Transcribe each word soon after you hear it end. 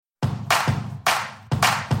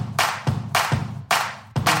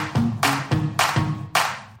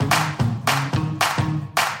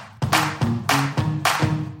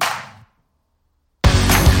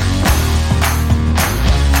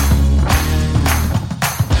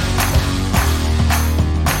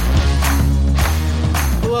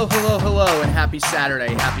Hello, and happy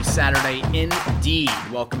Saturday. Happy Saturday indeed.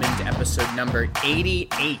 Welcome into episode number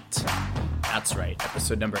 88. That's right,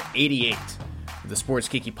 episode number 88 of the Sports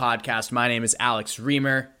Geeky Podcast. My name is Alex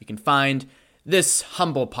Reamer. You can find this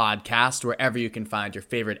humble podcast wherever you can find your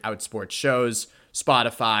favorite outsports shows.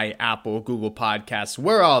 Spotify, Apple, Google Podcasts.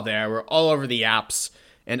 We're all there. We're all over the apps.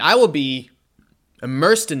 And I will be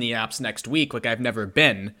immersed in the apps next week like I've never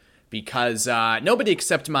been, because nobody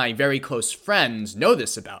except my very close friends know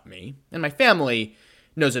this about me, and my family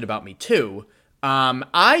knows it about me too.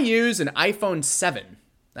 I use an iPhone 7.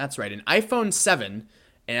 That's right, an iPhone 7,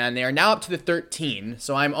 and they are now up to the 13,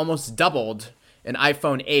 so I'm almost doubled in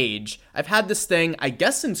iPhone age. I've had this thing, I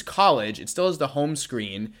guess, since college. It still has the home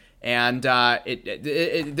screen, and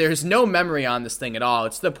there's no memory on this thing at all.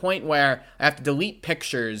 It's to the point where I have to delete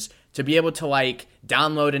pictures to be able to,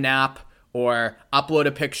 download an app or upload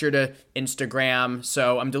a picture to Instagram.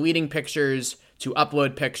 So I'm deleting pictures to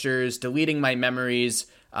upload pictures, deleting my memories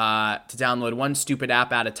to download one stupid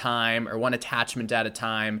app at a time or one attachment at a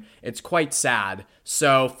time. It's quite sad.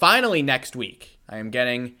 So finally next week, I am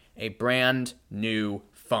getting a brand new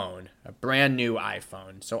phone, a brand new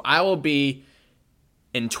iPhone. So I will be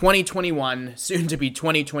in 2021, soon to be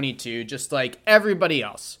 2022, just like everybody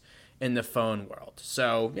else in the phone world.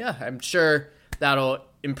 So yeah, I'm sure that'll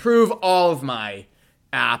improve all of my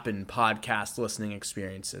app and podcast listening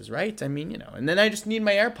experiences, right? I mean, and then I just need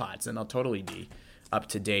my AirPods and I'll totally be up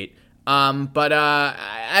to date. But I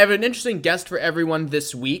have an interesting guest for everyone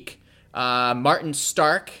this week. Martin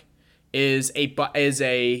Stark is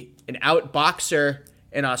an out boxer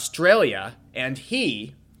in Australia, and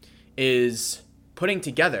he is putting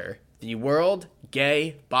together the World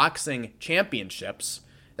Gay Boxing Championships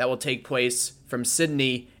that will take place from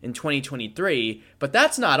Sydney in 2023, but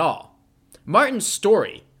that's not all. Martin's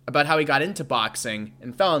story about how he got into boxing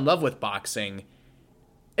and fell in love with boxing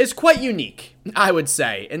is quite unique, I would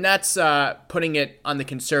say, and that's putting it on the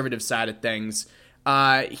conservative side of things.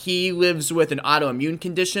 He lives with an autoimmune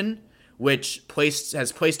condition, which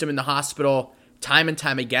has placed him in the hospital time and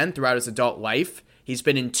time again throughout his adult life. He's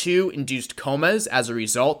been in 2 induced comas as a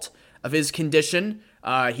result of his condition.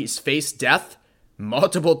 He's faced death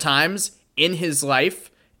multiple times in his life,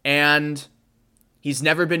 and he's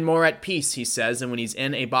never been more at peace, he says, than when he's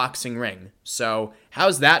in a boxing ring. So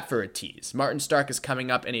how's that for a tease? Martin Stark is coming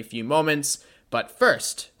up in a few moments, but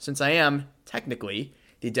first, since I am technically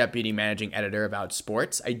the deputy managing editor of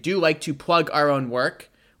Outsports, I do like to plug our own work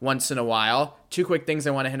once in a while. 2 quick things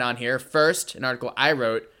I want to hit on here. First, an article I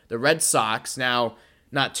wrote, the Red Sox. Now,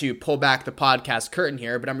 not to pull back the podcast curtain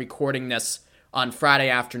here, but I'm recording this on Friday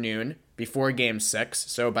afternoon before Game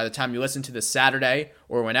 6, so by the time you listen to this Saturday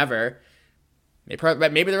or whenever,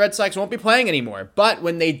 maybe the Red Sox won't be playing anymore. But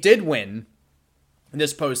when they did win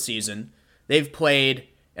this postseason, they've played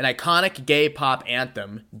an iconic gay pop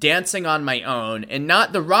anthem, Dancing on My Own, and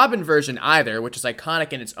not the Robin version either, which is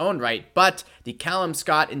iconic in its own right, but the Callum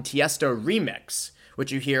Scott and Tiesto remix,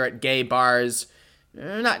 which you hear at gay bars.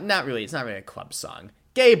 Not really, it's not really a club song.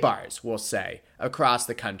 Gay bars, we'll say, across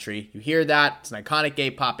the country. You hear that, it's an iconic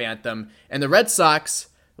gay pop anthem, and the Red Sox,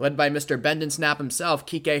 led by Mr. Bendon Snap himself,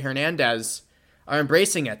 Kike Hernandez, are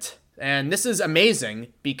embracing it. And this is amazing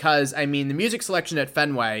because, the music selection at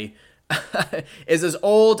Fenway is as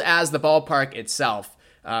old as the ballpark itself,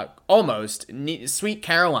 almost. Sweet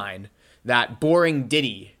Caroline, that boring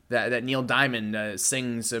ditty that Neil Diamond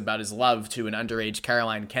sings about his love to an underage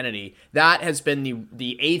Caroline Kennedy. That has been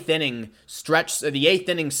the eighth inning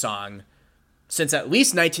song since at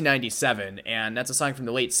least 1997, and that's a song from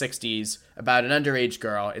the late 60s about an underage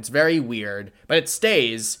girl. It's very weird, but it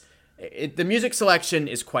stays. The music selection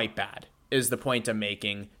is quite bad, is the point I'm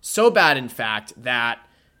making. So bad, in fact, that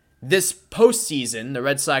this postseason, the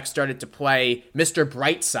Red Sox started to play Mr.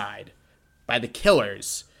 Brightside by the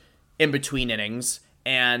Killers in between innings,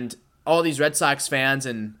 and all these Red Sox fans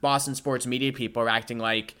and Boston sports media people are acting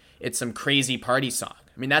like it's some crazy party song.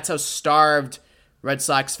 That's how starved Red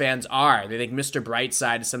Sox fans are. They think Mr.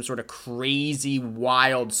 Brightside is some sort of crazy,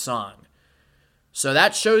 wild song. So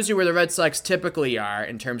that shows you where the Red Sox typically are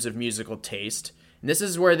in terms of musical taste. And this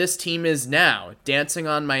is where this team is now, Dancing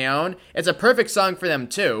on My Own. It's a perfect song for them,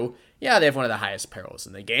 too. Yeah, they have one of the highest payrolls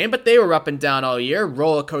in the game, but they were up and down all year.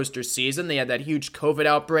 Roller coaster season. They had that huge COVID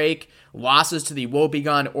outbreak, losses to the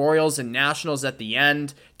woebegone Orioles and Nationals at the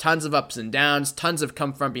end, tons of ups and downs, tons of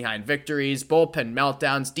come-from-behind victories, bullpen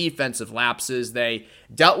meltdowns, defensive lapses. They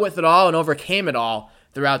dealt with it all and overcame it all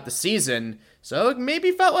throughout the season. So it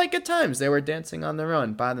maybe felt like at times they were dancing on their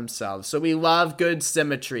own by themselves. So we love good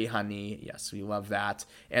symmetry, honey. Yes, we love that.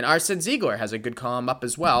 And Arsene Ziegler has a good column up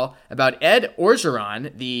as well about Ed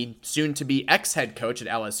Orgeron, the soon-to-be ex-head coach at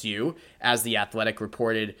LSU, as The Athletic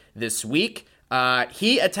reported this week.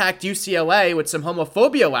 He attacked UCLA with some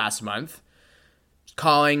homophobia last month,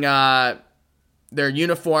 calling their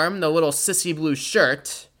uniform the little sissy blue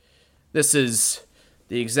shirt. This is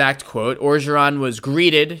the exact quote. Orgeron was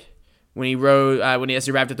greeted as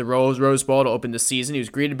he arrived at the Rose Bowl to open the season. He was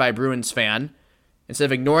greeted by a Bruins fan. Instead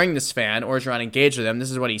of ignoring this fan, Orgeron engaged with him.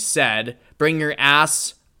 This is what he said: "Bring your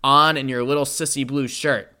ass on in your little sissy blue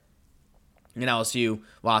shirt." And LSU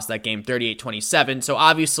lost that game 38-27. So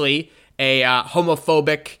obviously a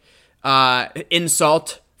homophobic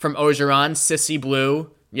insult from Orgeron, sissy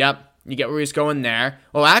blue. Yep, you get where he's going there.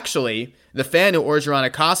 Well, actually, the fan who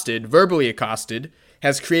Orgeron verbally accosted,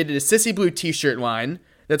 has created a sissy blue t-shirt line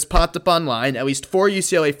that's popped up online. At least 4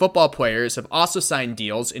 UCLA football players have also signed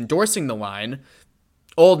deals endorsing the line.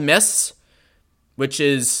 Ole Miss, which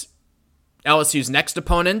is LSU's next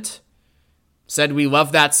opponent, said, "We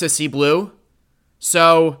love that sissy blue."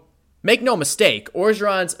 So make no mistake,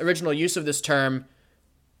 Orgeron's original use of this term,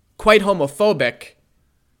 quite homophobic.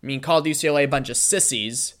 I mean, called UCLA a bunch of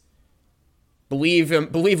sissies. Believe him,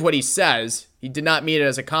 believe what he says. He did not mean it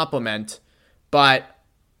as a compliment, but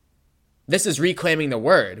this is reclaiming the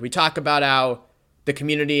word. We talk about how the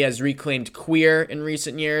community has reclaimed queer in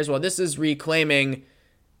recent years. Well, this is reclaiming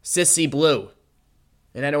sissy blue.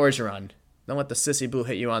 And Ed Orgeron, don't let the sissy blue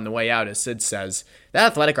hit you on the way out, as Sid says. That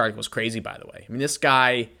Athletic article was crazy, by the way. I mean, this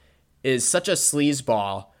guy is such a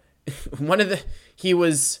sleazeball. He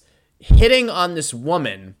was hitting on this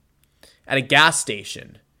woman at a gas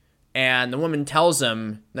station, and the woman tells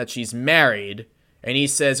him that she's married, and he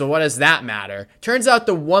says, "Well, what does that matter?" Turns out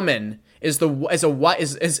the woman is a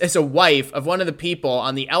wife of one of the people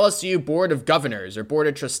on the LSU Board of Governors or Board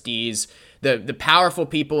of Trustees, the powerful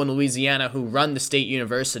people in Louisiana who run the state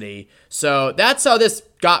university. So that's how this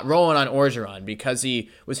got rolling on Orgeron, because he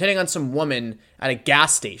was hitting on some woman at a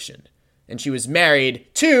gas station, and she was married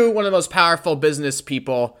to one of the most powerful business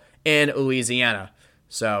people in Louisiana.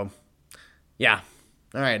 So, yeah.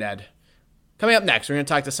 All right, Ed. Coming up next, we're going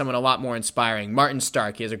to talk to someone a lot more inspiring, Martin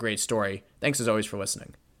Stark. He has a great story. Thanks as always for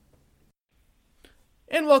listening.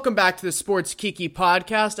 And welcome back to the Sports Kiki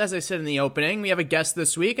podcast. As I said in the opening, we have a guest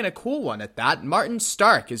this week, and a cool one at that. Martin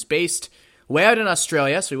Stark is based way out in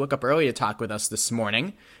Australia, so he woke up early to talk with us this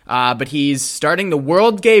morning. But he's starting the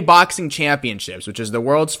World Gay Boxing Championships, which is the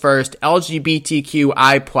world's first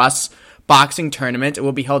LGBTQI+ boxing tournament. It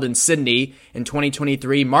will be held in Sydney in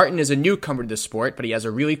 2023. Martin is a newcomer to the sport, but he has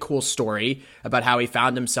a really cool story about how he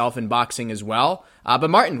found himself in boxing as well. But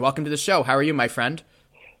Martin, welcome to the show. How are you, my friend?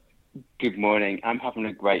 Good morning. I'm having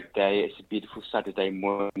a great day. It's a beautiful Saturday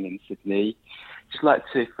morning in Sydney. Just like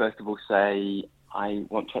to first of all say I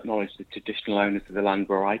want to acknowledge the traditional owners of the land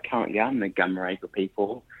where I currently am, the Gamaraga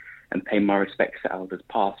people, and pay my respects to elders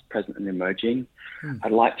past, present and emerging.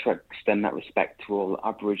 I'd like to extend that respect to all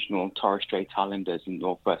Aboriginal, Torres Strait Islanders and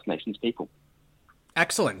all First Nations people.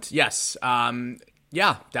 Excellent. Yes.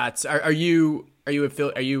 Yeah. That's. Are you with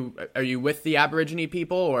the Aborigine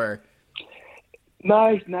people or?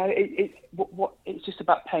 No. It's just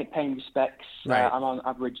about paying respects. Right. I'm on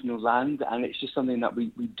Aboriginal land, and it's just something that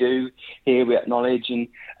we do here. We acknowledge, and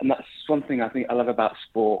that's one thing I think I love about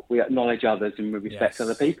sport. We acknowledge others and we respect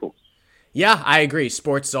other people. Yeah, I agree.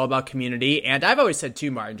 Sports is all about community, and I've always said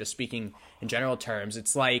too, Martin, just speaking in general terms,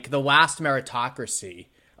 it's like the last meritocracy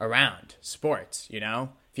around sports. You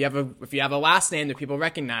know, if you have a last name that people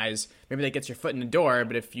recognize, maybe that gets your foot in the door.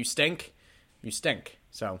 But if you stink, you stink.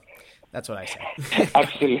 So. That's what I say.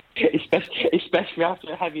 Absolutely, especially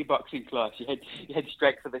after a heavy boxing class, you head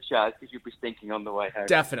straight for the showers because you'll be stinking on the way home.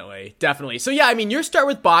 Definitely. So yeah, I mean, your start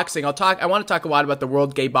with boxing. I want to talk a lot about the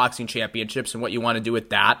World Gay Boxing Championships and what you want to do with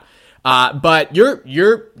that. But your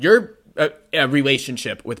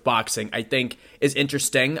relationship with boxing, I think, is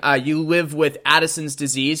interesting. You live with Addison's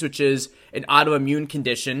disease, which is an autoimmune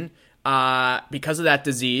condition. Because of that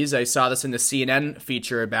disease, I saw this in the CNN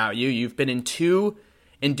feature about you. You've been in 2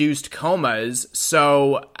 induced comas,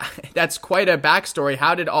 so that's quite a backstory.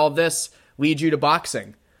 How did all this lead you to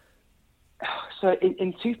boxing? So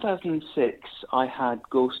in 2006, I had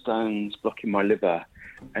gallstones blocking my liver,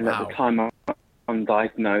 and at the time I'm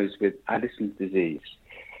diagnosed with Addison's disease,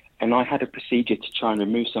 and I had a procedure to try and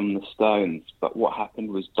remove some of the stones, but what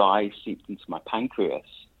happened was dye seeped into my pancreas,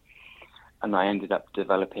 and I ended up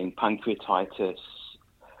developing pancreatitis.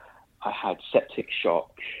 I had septic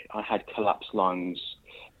shock, I had collapsed lungs,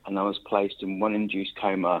 and I was placed in one induced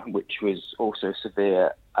coma, which was also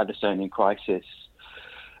severe Addisonian crisis.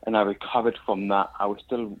 And I recovered from that. I was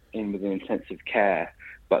still in with intensive care,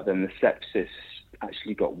 but then the sepsis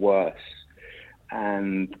actually got worse,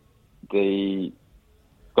 and the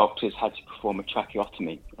doctors had to perform a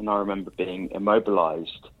tracheotomy. And I remember being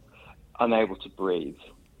immobilized, unable to breathe,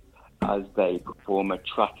 as they perform a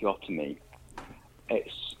tracheotomy.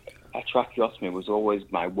 A tracheotomy was always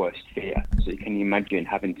my worst fear. So you can imagine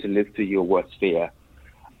having to live through your worst fear.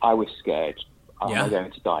 I was scared. Am I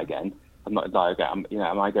going to die again? I'm not die again.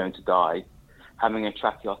 Am I going to die? Having a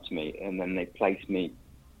tracheotomy, and then they placed me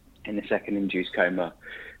in a second induced coma.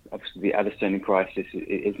 Obviously, the Addisonian crisis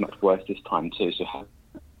is much worse this time too. So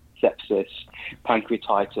sepsis,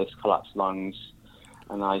 pancreatitis, collapsed lungs,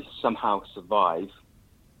 and I somehow survive.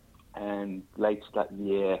 And later that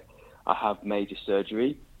year, I have major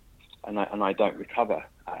surgery, and I don't recover.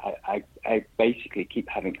 I basically keep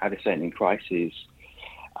having Addisonian crises.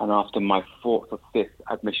 And after my 4th or 5th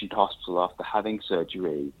admission to hospital after having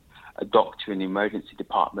surgery, a doctor in the emergency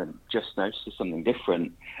department just notices something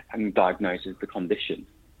different and diagnoses the condition.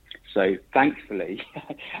 So thankfully,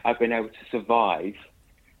 I've been able to survive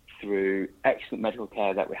through excellent medical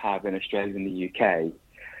care that we have in Australia and the UK,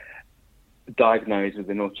 diagnosed with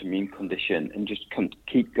an autoimmune condition, and just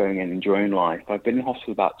keep going and enjoying life. I've been in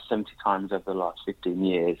hospital about 70 times over the last 15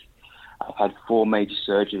 years. I've had 4 major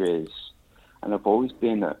surgeries, and I've always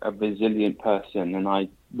been a resilient person, and I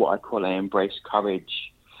embraced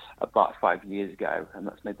courage about 5 years ago, and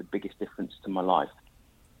that's made the biggest difference to my life.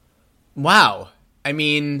 Wow. I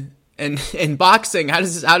mean, in boxing, how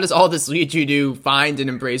does all this lead you to find and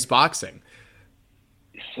embrace boxing?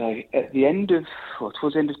 So towards the end of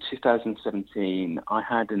 2017, I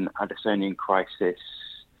had an Addisonian crisis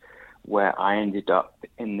where I ended up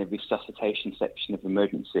in the resuscitation section of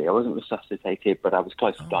emergency. I wasn't resuscitated, but I was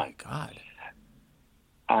close to dying. Oh, my God.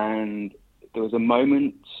 And there was a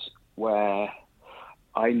moment where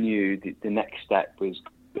I knew that the next step was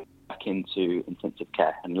back into intensive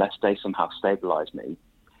care unless they somehow stabilized me.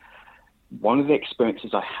 One of the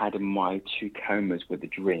experiences I had in my 2 comas were the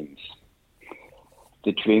dreams.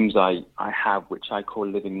 The dreams I have, which I call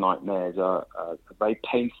living nightmares, are a very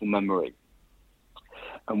painful memory.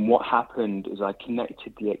 And what happened is I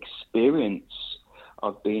connected the experience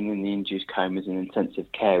of being in the induced comas in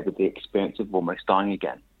intensive care with the experience of almost dying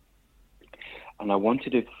again. And I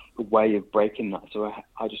wanted a way of breaking that. So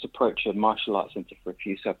I just approached a martial arts center for a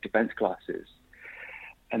few self-defense classes.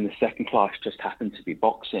 And the second class just happened to be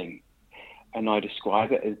boxing. And I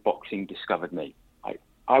describe it as boxing discovered me.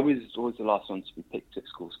 I was always the last one to be picked at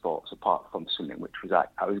school sports, apart from swimming, which was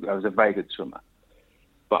I was a very good swimmer.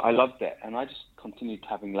 But I loved it, and I just continued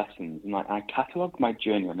having lessons. And I catalogued my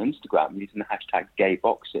journey on Instagram using the hashtag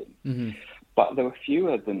 #GayBoxing. Mm-hmm. But there were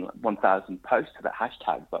fewer than 1,000 posts to that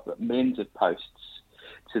hashtag, but millions of posts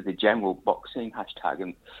to the general boxing hashtag.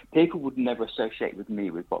 And people would never associate with me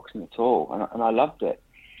with boxing at all. And I loved it.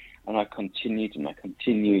 And I continued, and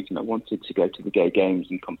I wanted to go to the Gay Games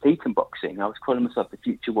and compete in boxing. I was calling myself the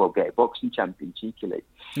future world gay boxing champion cheekily.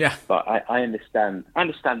 Yeah. But I understand there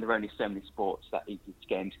are only so many sports that each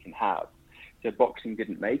games can have. So boxing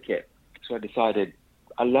didn't make it. So I decided,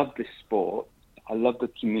 I love this sport. I love the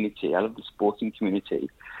community. I love the sporting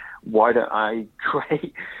community. Why don't I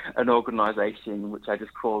create an organization which I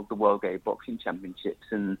just called the World Gay Boxing Championships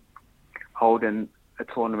and hold a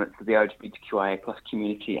tournament for the LGBTQIA plus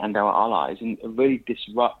community and our allies, and really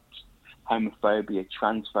disrupt homophobia,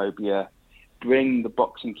 transphobia, bring the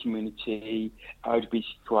boxing community,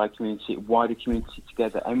 LGBTQI community, wider community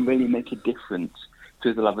together, and really make a difference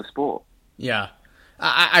to the love of sport. Yeah.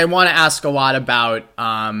 I want to ask a lot about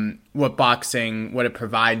what boxing, what it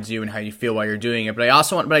provides you, and how you feel while you're doing it. But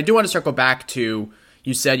I do want to circle back to,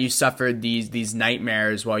 you said you suffered these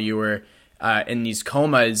nightmares while you were in these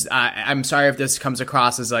comas. I'm sorry if this comes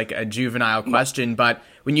across as like a juvenile question, but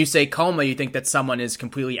when you say coma, you think that someone is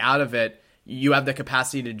completely out of it. You have the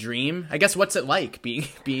capacity to dream. I guess, what's it like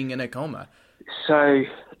being in a coma? So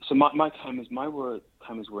my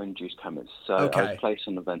comas were induced comas. So okay. I was placed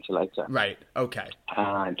on the ventilator. Right. Okay.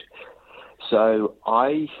 And so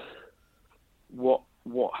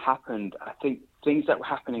what happened? I think things that were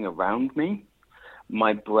happening around me.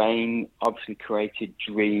 My brain obviously created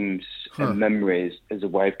dreams and memories as a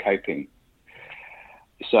way of coping.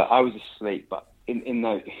 So I was asleep, but in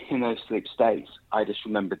those sleep states, I just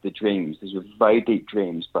remembered the dreams. These were very deep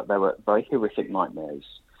dreams, but they were very horrific nightmares.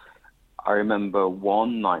 I remember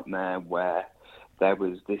one nightmare where there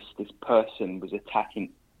was this person was attacking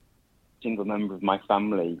a single member of my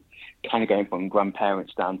family, kind of going from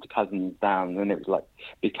grandparents down to cousins down, and it was like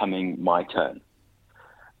becoming my turn.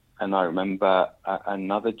 And I remember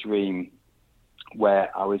another dream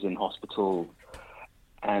where I was in hospital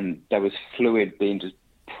and there was fluid being just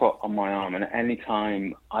put on my arm. And at any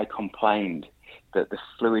time I complained, that the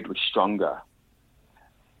fluid was stronger.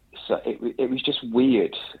 So it was just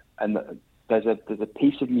weird. And there's a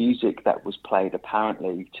piece of music that was played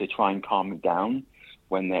apparently to try and calm me down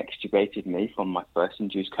when they extubated me from my first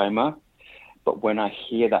induced coma. But when I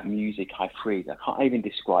hear that music, I freeze. I can't even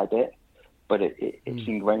describe it, but it's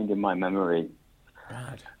ingrained in my memory.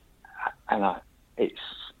 God. And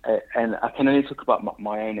I can only talk about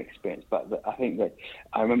my own experience, but I think that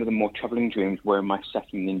I remember the more troubling dreams were in my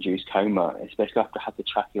second induced coma, especially after I had the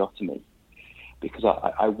tracheotomy, because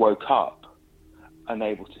I woke up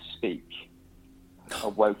unable to speak. I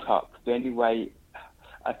woke up. The only way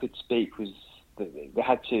I could speak was that they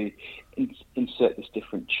had to insert this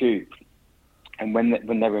different tube. And when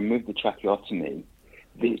they removed the tracheotomy,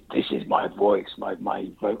 this is my voice. My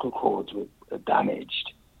vocal cords were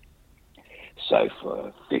damaged. So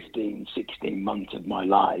for 15, 16 months of my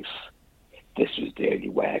life, this was the only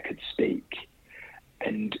way I could speak.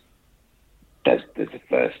 And there's the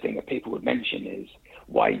first thing that people would mention is,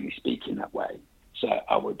 why are you speaking that way? So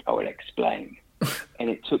I would explain. And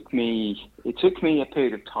it took me a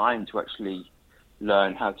period of time to actually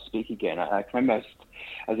learn how to speak again. I remember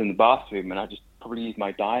I was in the bathroom and I just probably used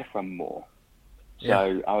my diaphragm more.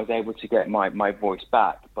 So I was able to get my voice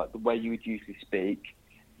back. But the way you would usually speak,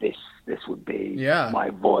 this would be my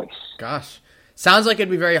voice. Gosh. Sounds like it'd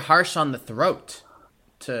be very harsh on the throat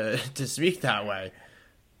to speak that way.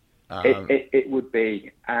 It would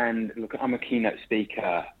be. And look, I'm a keynote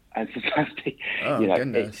speaker, and sometimes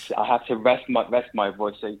I have to rest my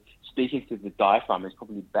voice. So speaking through the diaphragm is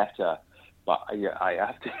probably better, but I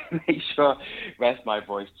have to make sure rest my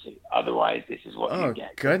voice too. Otherwise, this is what you get.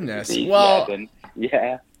 Oh goodness! Well,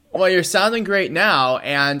 Well, you're sounding great now,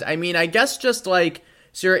 and I mean, I guess just like.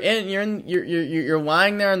 So you're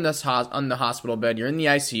lying there on on the hospital bed. You're in the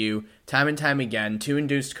ICU time and time again. 2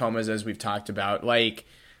 induced comas, as we've talked about. Like,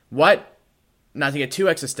 what? Not to get too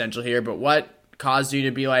existential here, but what caused you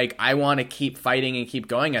to be like, I want to keep fighting and keep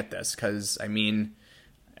going at this? Because I mean,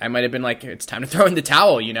 I might have been like, it's time to throw in the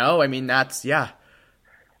towel. You know? I mean, that's the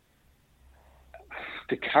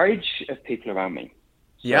courage of people around me.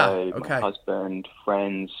 So my husband,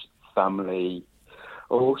 friends, family.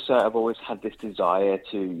 Also, I've always had this desire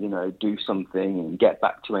to, do something and get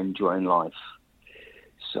back to enjoying life.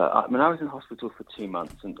 So, I was in hospital for 2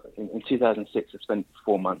 months, and in 2006, I spent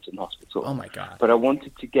 4 months in hospital. Oh my God! But I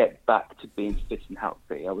wanted to get back to being fit and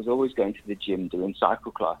healthy. I was always going to the gym, doing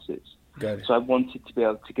cycle classes. Good. So I wanted to be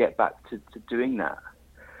able to get back to doing that.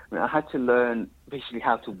 I had to learn basically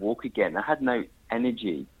how to walk again. I had no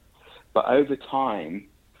energy, but over time,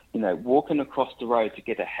 walking across the road to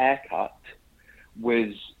get a haircut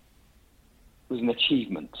was an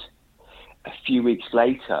achievement. A few weeks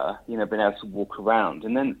later, being able to walk around.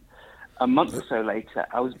 And then a month or so later,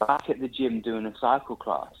 I was back at the gym doing a cycle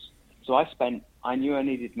class. So I knew I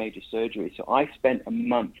needed major surgery. So I spent a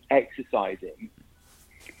month exercising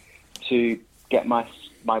to get my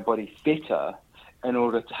body fitter in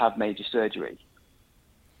order to have major surgery.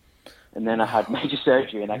 And then I had major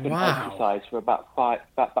surgery and I couldn't exercise for about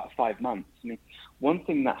 5 months. One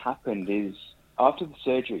thing that happened is, after the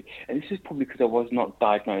surgery, and this is probably because I was not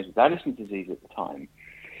diagnosed with Addison's disease at the time,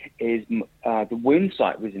 is the wound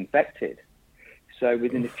site was infected. So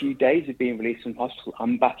within a few days of being released from hospital,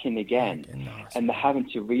 I'm back in again. And they're having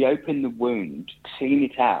to reopen the wound, clean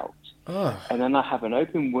it out. And then I have an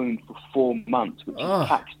open wound for 4 months, which is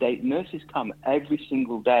packed day. Nurses come every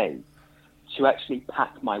single day to actually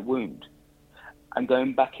pack my wound. I'm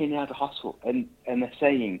going back in and out of hospital, and they're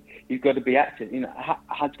saying, you've got to be active. I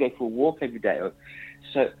had to go for a walk every day.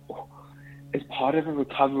 So as part of a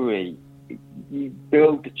recovery, you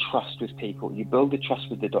build the trust with people. You build the trust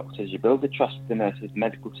with the doctors. You build the trust with the nurses,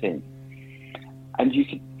 medical team. And you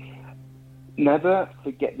can never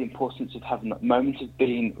forget the importance of having moments of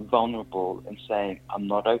being vulnerable and saying, I'm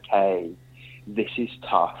not okay. This is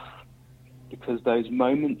tough. Because those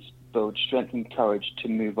moments build strength and courage to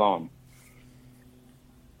move on.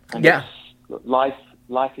 And life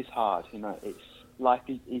is hard, life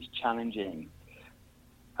is challenging,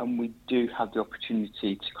 and we do have the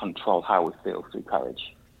opportunity to control how we feel through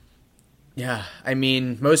courage. Yeah,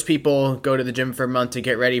 most people go to the gym for a month to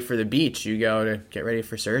get ready for the beach. You go to get ready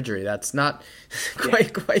for surgery. That's not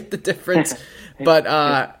quite the difference. But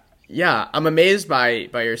I'm amazed by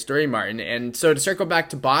your story, Martin. And so to circle back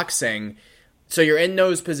to boxing, so you're in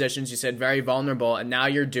those positions. You said very vulnerable, and now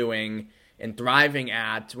you're doing and thriving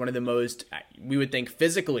at one of the most, we would think,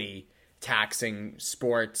 physically taxing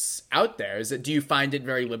sports out there. Do you find it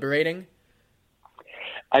very liberating?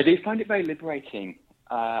 I do find it very liberating.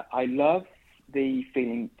 I love the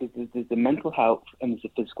feeling. There's the mental health and there's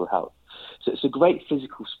the physical health. So it's a great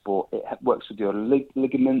physical sport. It works with your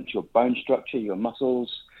ligaments, your bone structure, your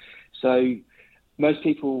muscles. So most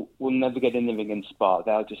people will never get in the ring and spar.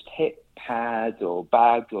 They'll just hit pads or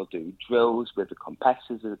bags or do drills with the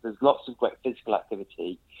compressors. There's lots of great physical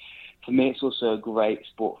activity. For me, it's also a great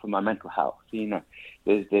sport for my mental health. There's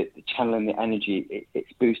the channeling the energy.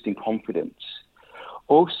 It's boosting confidence.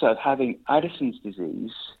 Also, having Addison's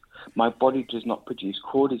disease, my body does not produce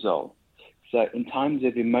cortisol. So in times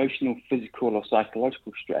of emotional, physical, or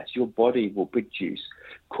psychological stress, your body will produce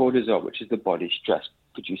cortisol, which is the body's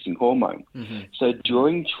stress-producing hormone. Mm-hmm. So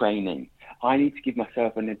during training, I need to give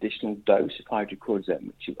myself an additional dose of hydrocortisone,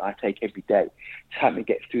 which I take every day, to help me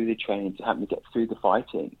get through the training, to help me get through the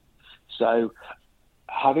fighting. So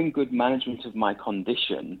having good management of my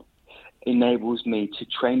condition enables me to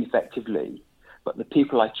train effectively. But the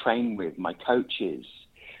people I train with, my coaches,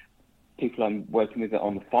 people I'm working with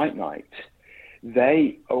on the fight night,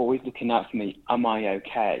 they are always looking out for me. Am I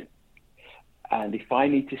okay? And if I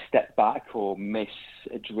need to step back or miss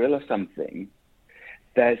a drill or something,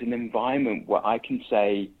 there's an environment where I can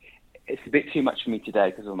say, it's a bit too much for me today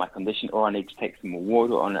because of my condition, or I need to take some more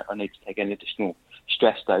water, or I need to take an additional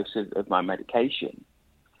stress dose of my medication.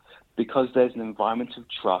 Because there's an environment of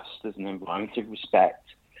trust, there's an environment of respect.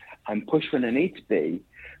 I'm pushed when I need to be,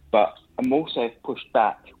 but I'm also pushed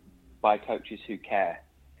back by coaches who care.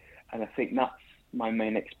 And I think that's my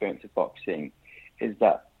main experience of boxing, is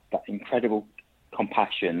that incredible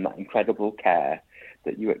compassion, that incredible care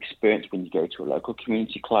that you experience when you go to a local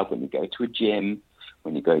community club, when you go to a gym,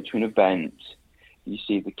 when you go to an event. You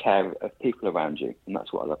see the care of people around you, and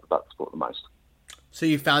that's what I love about the sport the most. So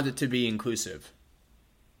you found it to be inclusive?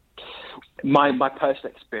 My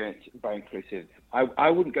personal experience, very inclusive. I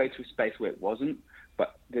wouldn't go to a space where it wasn't,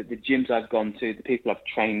 but the gyms I've gone to, the people I've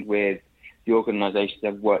trained with, the organisations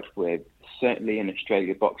I've worked with, certainly in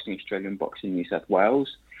Australian Boxing New South Wales,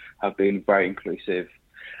 have been very inclusive.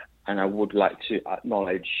 And I would like to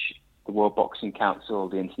acknowledge the World Boxing Council,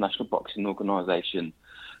 the International Boxing Organisation,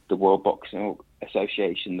 the World Boxing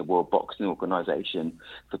Association, the World Boxing Organisation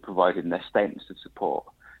for providing their statements of support.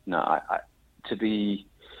 To be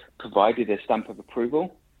provided a stamp of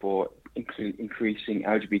approval for increasing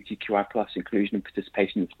LGBTQI plus inclusion and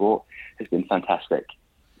participation in the sport has been fantastic.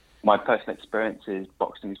 My personal experience is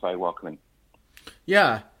boxing is very welcoming.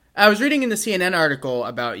 Yeah. I was reading in the CNN article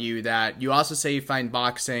about you that you also say you find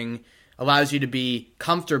boxing allows you to be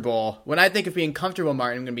comfortable. When I think of being comfortable,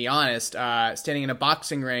 Martin, I'm going to be honest, standing in a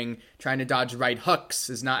boxing ring trying to dodge right hooks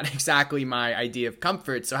is not exactly my idea of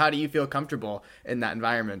comfort. So how do you feel comfortable in that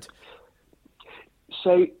environment?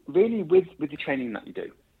 So really with the training that you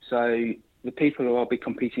do, so the people who I'll be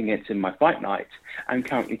competing against in my fight night, I'm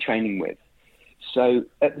currently training with. So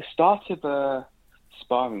at the start of a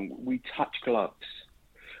sparring, we touch gloves.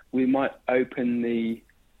 We might open the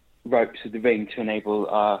ropes of the ring to enable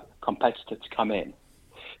our competitor to come in.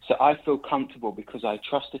 So I feel comfortable because I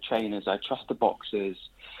trust the trainers, I trust the boxers,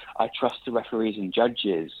 I trust the referees and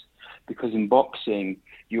judges, because in boxing,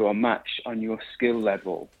 you are matched on your skill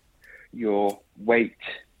level, your weight,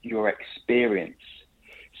 your experience.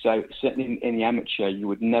 So certainly in the amateur, you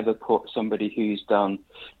would never put somebody who's done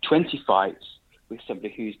 20 fights with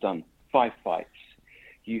somebody who's done 5 fights.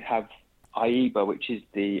 You have AIBA, which is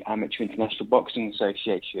the Amateur International Boxing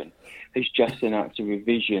Association, has just announced a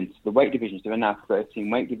revision to the weight divisions. There are now 13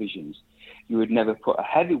 weight divisions. You would never put a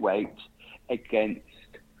heavyweight against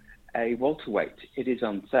a welterweight. It is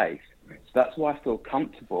unsafe. So that's why I feel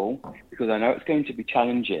comfortable, because I know it's going to be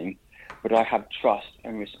challenging, but I have trust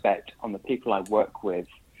and respect on the people I work with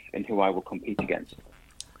and who I will compete against.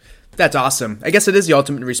 That's awesome. I guess it is the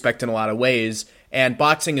ultimate respect in a lot of ways. And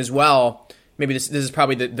boxing as well, maybe this is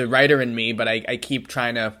probably the writer in me, but I keep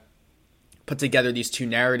trying to put together these two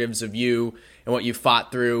narratives of you and what you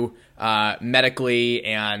fought through medically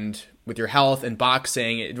and with your health and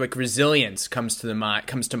boxing. Like resilience comes to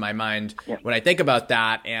my mind when I think about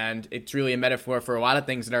that, and it's really a metaphor for a lot of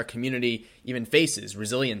things that our community even faces.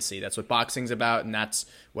 Resiliency. That's what boxing's about, and that's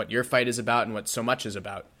what your fight is about, and what so much is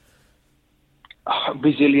about.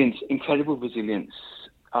 Resilience, incredible resilience.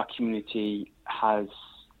 Our community has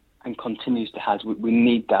and continues to have. We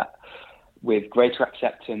need that. With greater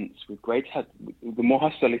acceptance, the more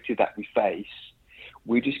hostility that we face,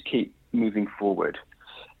 we just keep moving forward.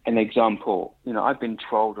 An example, I've been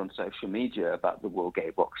trolled on social media about the World Gay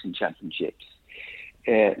Boxing Championships.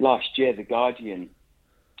 Last year, The Guardian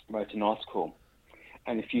wrote an article,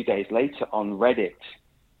 and a few days later on Reddit,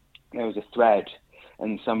 there was a thread,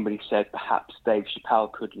 and somebody said perhaps Dave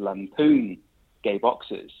Chappelle could lampoon gay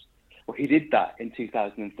boxers. Well, he did that in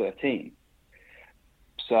 2013.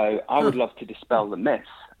 So I would love to dispel the myth.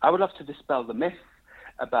 I would love to dispel the myth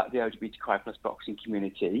about the LGBTQI plus boxing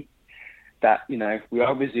community, that, you know, we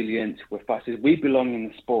are resilient, we're fighters, we belong in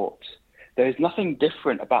the sport. There is nothing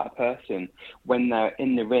different about a person when they're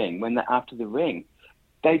in the ring, when they're out of the ring.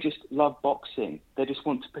 They just love boxing. They just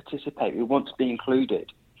want to participate. We want to be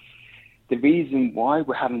included. The reason why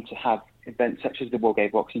we're having to have events such as the World Gay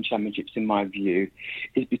Boxing Championships, in my view,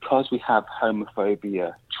 is because we have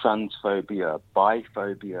homophobia, transphobia,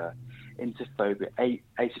 biphobia, interphobia,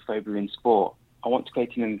 asophobia in sport. I want to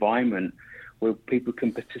create an environment where people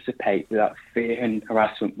can participate without fear and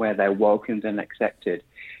harassment, where they're welcomed and accepted,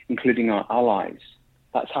 including our allies.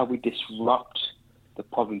 That's how we disrupt the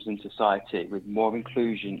problems in society. With more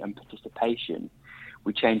inclusion and participation,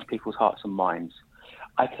 we change people's hearts and minds.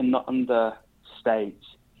 I cannot understate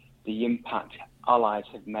the impact allies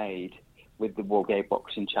have made with the World Gay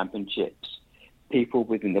Boxing Championships. People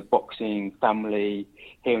within the boxing family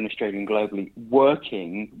here in Australia and globally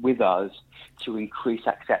working with us to increase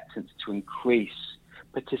acceptance, to increase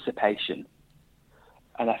participation.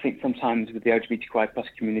 And I think sometimes with the LGBTQI plus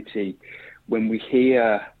community, when we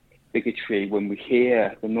hear bigotry, when we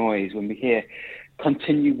hear the noise, when we hear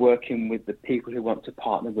continue working with the people who want to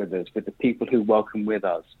partner with us, with the people who welcome with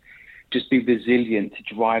us, just be resilient to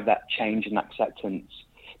drive that change and acceptance.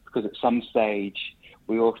 Because at some stage,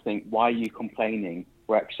 we all think, why are you complaining?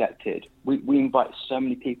 We're accepted. We invite so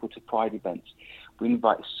many people to Pride events. We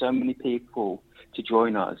invite so many people to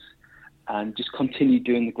join us, and just continue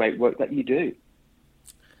doing the great work that you do.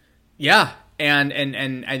 Yeah,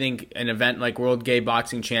 and I think an event like World Gay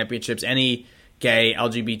Boxing Championships, any gay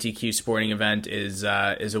LGBTQ sporting event is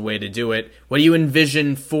a way to do it. What do you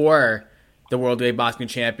envision for the World Gay Boxing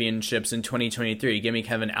Championships in 2023? Give me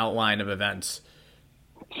kind of an outline of events.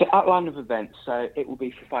 So outline of events, so it will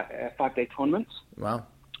be for five-day tournaments. Wow.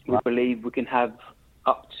 We believe we can have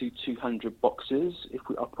up to 200 boxers if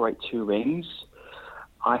we operate 2 rings.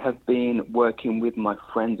 I have been working with my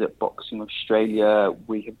friends at Boxing Australia.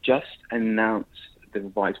 We have just announced the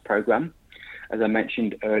revised program. As I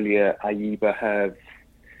mentioned earlier, AIBA have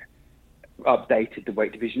updated the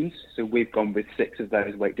weight divisions, so we've gone with 6 of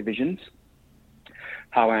those weight divisions.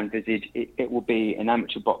 How I envisage it will be an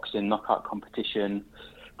amateur boxing knockout competition.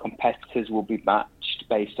 Competitors will be matched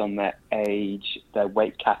based on their age, their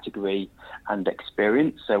weight category, and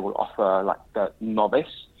experience. So we'll offer like the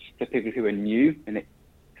novice for people who are new and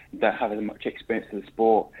don't have as much experience in the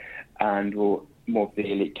sport, and we'll more of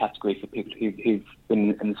the elite category for people who've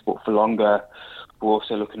been in the sport for longer. We're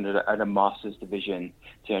also looking at a masters division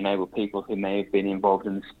to enable people who may have been involved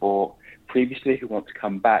in the sport previously who want to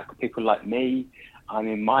come back. People like me, I'm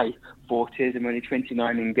in my 40s, I'm only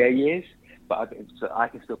 29 in gay years, but I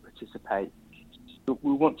can still participate.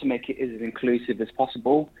 We want to make it as inclusive as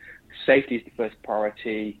possible. Safety is the first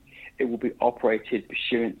priority. It will be operated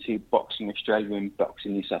pursuant to Boxing Australia and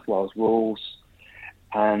Boxing New South Wales rules.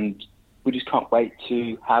 And we just can't wait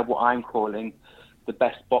to have what I'm calling the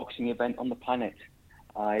best boxing event on the planet.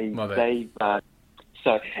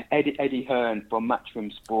 So Eddie Hearn from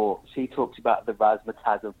Matchroom Sports, he talks about the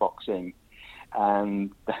razzmatazz of boxing.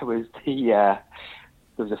 And there was a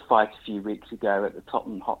fight a few weeks ago at the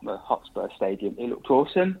Tottenham Hotspur Stadium. It looked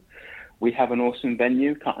awesome. We have an awesome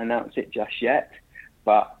venue. Can't announce it just yet,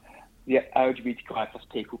 but the LGBTQI plus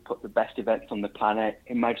people put the best events on the planet.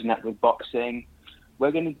 Imagine that with boxing.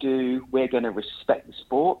 We're going to respect the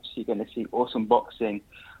sport. You're going to see awesome boxing,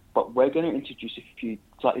 but we're going to introduce a few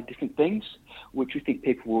slightly different things, which we think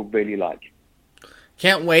people will really like.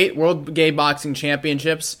 Can't wait. World Gay Boxing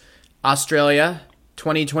Championships, Australia,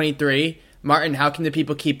 2023. Martin, how can the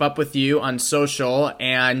people keep up with you on social,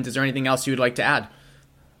 and is there anything else you would like to add?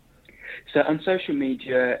 So on social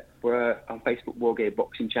media, we're on Facebook, World Gay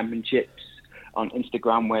Boxing Championships. On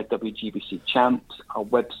Instagram, we're WGBC Champs. Our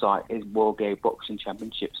website is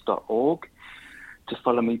worldgayboxingchampionships.org. To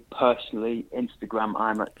follow me personally, Instagram,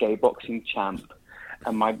 I'm at Gay Boxing Champ.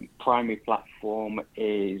 And my primary platform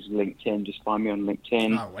is LinkedIn. Just find me on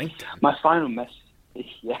LinkedIn. Oh, LinkedIn. My final message,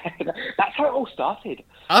 yeah, that's how it all started.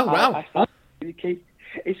 Oh, wow.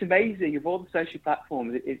 It's amazing. Of all the social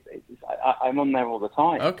platforms, I'm on there all the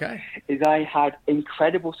time. Okay. I had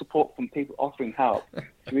incredible support from people offering help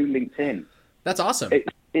through LinkedIn. That's awesome.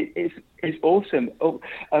 It's awesome.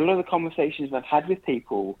 A lot of the conversations I've had with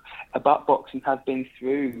people about boxing have been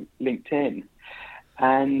through LinkedIn.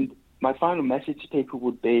 And my final message to people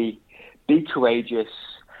would be courageous,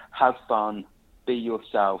 have fun, be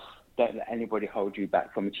yourself. Don't let anybody hold you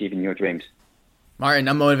back from achieving your dreams. Martin,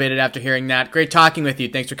 I'm motivated after hearing that. Great talking with you.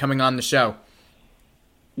 Thanks for coming on the show.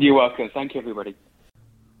 You're welcome. Thank you, everybody.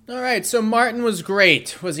 All right, so Martin was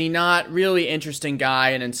great. Was he not? Really interesting guy,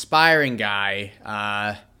 an inspiring guy.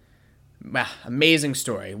 Amazing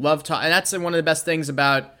story. Love talk, and that's one of the best things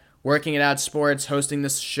about working at Outsports, hosting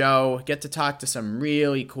this show. Get to talk to some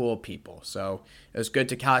really cool people. So it was good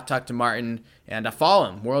to talk to Martin and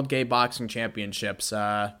follow him. World Gay Boxing Championships.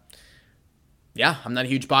 Yeah, I'm not a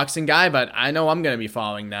huge boxing guy, but I know I'm going to be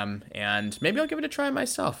following them, and maybe I'll give it a try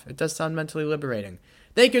myself. It does sound mentally liberating.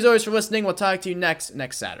 Thank you as always for listening. We'll talk to you next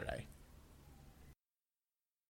Saturday.